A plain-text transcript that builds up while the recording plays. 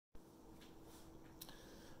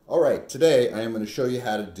today I am going to show you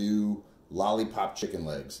how to do lollipop chicken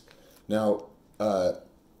legs. Now,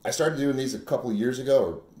 I started doing these a couple of years ago,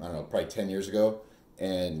 or I don't know, probably 10 years ago,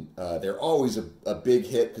 and they're always a big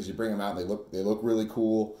hit because you bring them out and they look really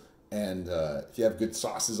cool, and if you have good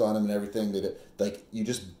sauces on them and everything,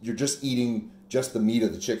 you're just eating just the meat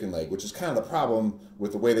of the chicken leg, which is kind of the problem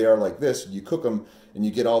with the way they are like this. You cook them and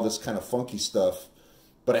you get all this kind of funky stuff,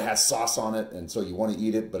 but it has sauce on it, and so you want to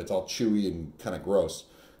eat it, but it's all chewy and kind of gross.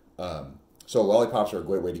 So lollipops are a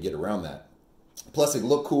great way to get around that. Plus, they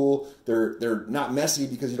look cool. They're not messy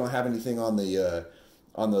because you don't have anything on the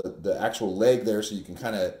actual leg there, so you can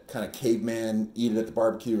kind of caveman eat it at the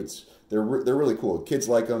barbecue. They're really cool. Kids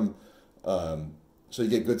like them, so you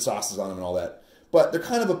get good sauces on them and all that. But they're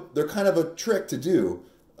kind of a trick to do,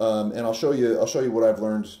 and I'll show you what I've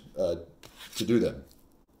learned to do them.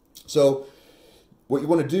 So what you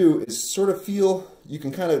want to do is sort of feel. You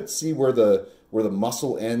can kind of see where the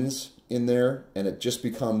muscle ends in there, and it just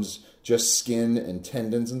becomes just skin and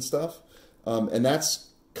tendons and stuff. And that's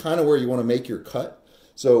kind of where you want to make your cut.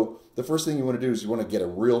 So the first thing you want to do is you want to get a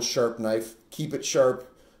real sharp knife, keep it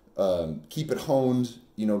sharp, keep it honed.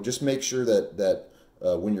 You know, just make sure that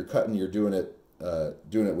when you're cutting, you're doing it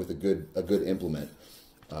with a good implement,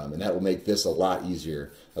 and that will make this a lot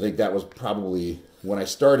easier. I think that was probably when I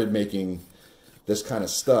started making this kind of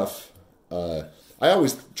stuff. I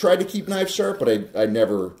always tried to keep knives sharp, but I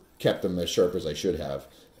never kept them as sharp as I should have.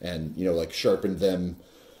 And, you know, like sharpened them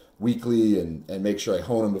weekly and make sure I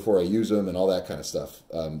hone them before I use them and all that kind of stuff.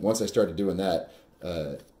 Once I started doing that,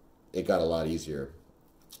 it got a lot easier.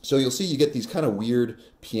 So you'll see you get these kind of weird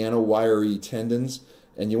piano wiry tendons,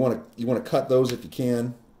 and you want to cut those if you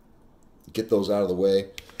can. Get those out of the way.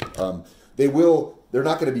 They're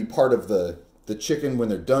not going to be part of the chicken when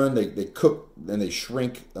they're done. They cook and they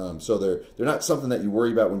shrink, so they're not something that you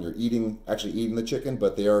worry about when you're actually eating the chicken,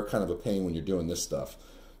 but they are kind of a pain when you're doing this stuff.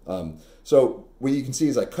 So what you can see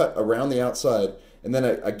is I cut around the outside, and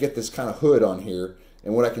then I get this kind of hood on here,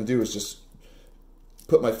 and what I can do is just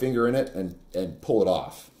put my finger in it and pull it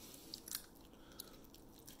off.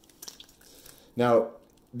 Now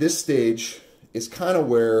this stage is kind of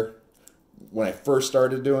where, when I first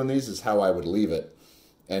started doing these, is how I would leave it,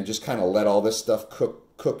 and just kind of let all this stuff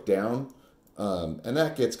cook down, and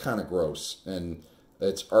that gets kind of gross, and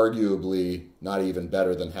it's arguably not even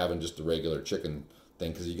better than having just a regular chicken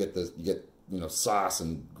thing, because you get sauce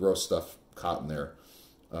and gross stuff caught in there,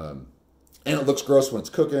 and it looks gross when it's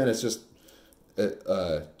cooking. It's just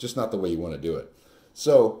not the way you want to do it.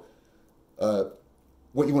 So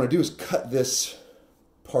what you want to do is cut this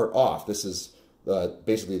part off. This is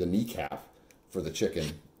basically the kneecap for the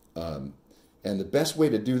chicken. And the best way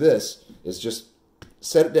to do this is just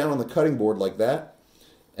set it down on the cutting board like that,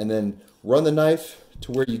 and then run the knife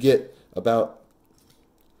to where you get about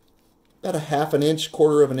a half an inch,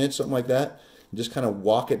 quarter of an inch, something like that, and just kind of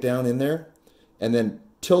walk it down in there, and then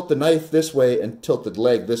tilt the knife this way and tilt the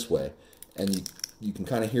leg this way, and you can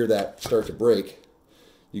kind of hear that start to break.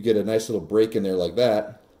 You get a nice little break in there like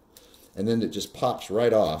that, and then it just pops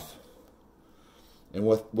right off. And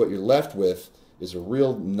what you're left with is a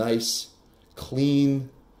real nice, clean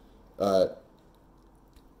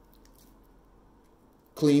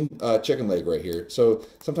chicken leg right here. So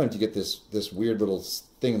sometimes you get this weird little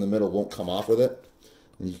thing in the middle won't come off with it,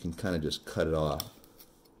 and you can kind of just cut it off.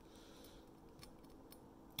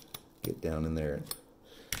 Get down in there and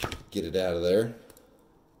get it out of there.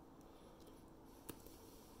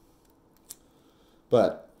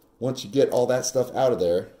 But once you get all that stuff out of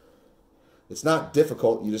there, it's not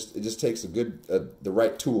difficult. It just takes the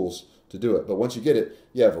right tools to do it. But once you get it,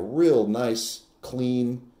 you have a real nice,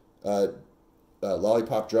 clean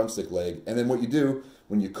lollipop drumstick leg. And then what you do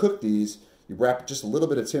when you cook these, you wrap just a little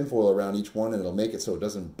bit of tinfoil around each one, and it'll make it so it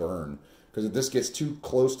doesn't burn. Because if this gets too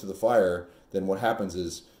close to the fire, then what happens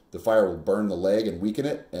is the fire will burn the leg and weaken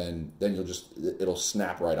it, and then it'll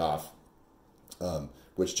snap right off.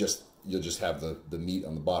 You'll just have the meat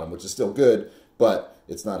on the bottom, which is still good, but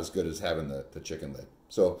it's not as good as having the chicken leg.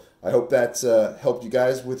 So I hope that's helped you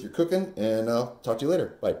guys with your cooking, and I'll talk to you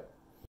later. Bye.